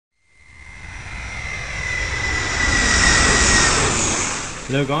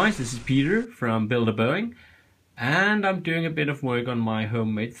Hello guys, this is Peter from Builder Boeing, and I'm doing a bit of work on my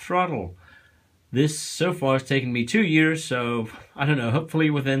homemade throttle. This so far has taken me 2 years, so I don't know, hopefully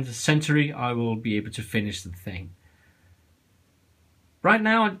within the century I will be able to finish the thing. Right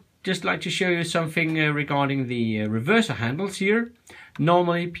now I'd just like to show you something regarding the reverser handles here.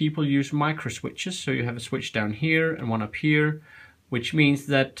 Normally people use micro switches, so you have a switch down here and one up here, which means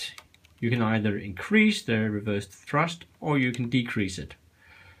that you can either increase the reverse thrust or you can decrease it,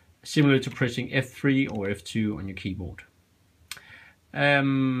 similar to pressing F3 or F2 on your keyboard.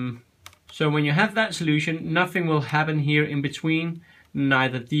 So when you have that solution, nothing will happen here in between,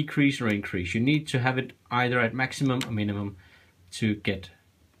 neither decrease or increase. You need to have it either at maximum or minimum to get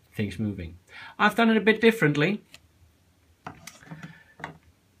things moving. I've done it a bit differently.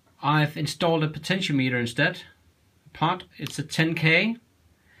 I've installed a potentiometer instead. Part, it's a 10K,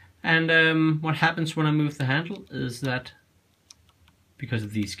 and what happens when I move the handle is that because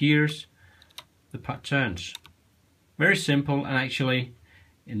of these gears, the pot turns. Very simple, and actually,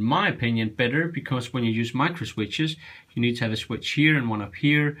 in my opinion, better, because when you use micro switches, you need to have a switch here and one up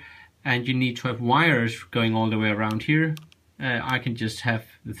here, and you need to have wires going all the way around here. I can just have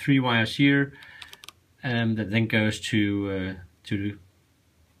the 3 wires here, that then goes to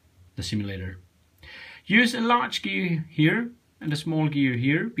the simulator. Use a large gear here and a small gear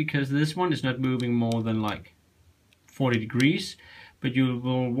here, because this one is not moving more than like 40 degrees, but you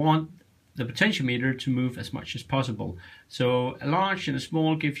will want the potentiometer to move as much as possible. So a large and a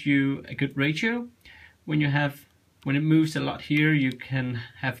small gives you a good ratio. When it moves a lot here, you can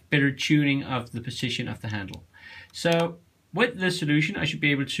have better tuning of the position of the handle. So with this solution, I should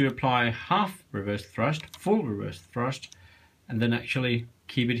be able to apply half reverse thrust, full reverse thrust, and then actually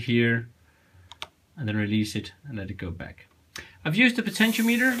keep it here and then release it and let it go back. I've used a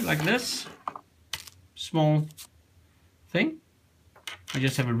potentiometer like this, small thing. I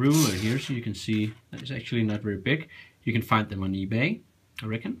just have a ruler here so you can see that it's actually not very big. You can find them on eBay, I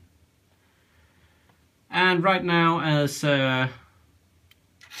reckon. And right now, as I've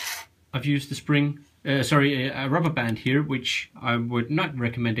used the a rubber band here, which I would not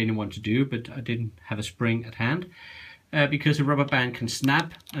recommend anyone to do, but I didn't have a spring at hand, because a rubber band can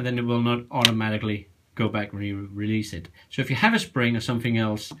snap and then it will not automatically go back when you release it. So if you have a spring or something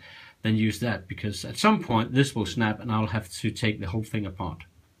else, then use that, because at some point this will snap and I'll have to take the whole thing apart.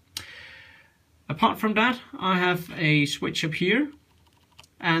 Apart from that, I have a switch up here,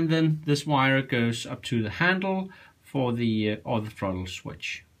 and then this wire goes up to the handle for the throttle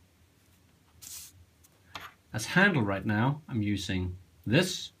switch. As handle right now, I'm using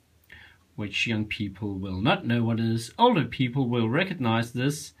this, which young people will not know what it is. Older people will recognize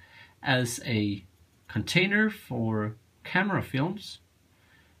this as a container for camera films.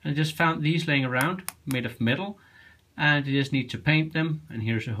 I just found these laying around, made of metal, and you just need to paint them. And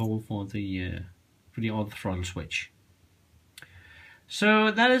here's a hole for the throttle switch. So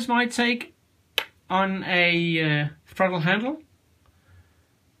that is my take on a throttle handle.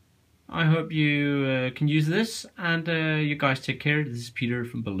 I hope you can use this, and you guys take care. This is Peter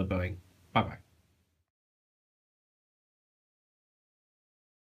from Builder Boeing. Bye bye.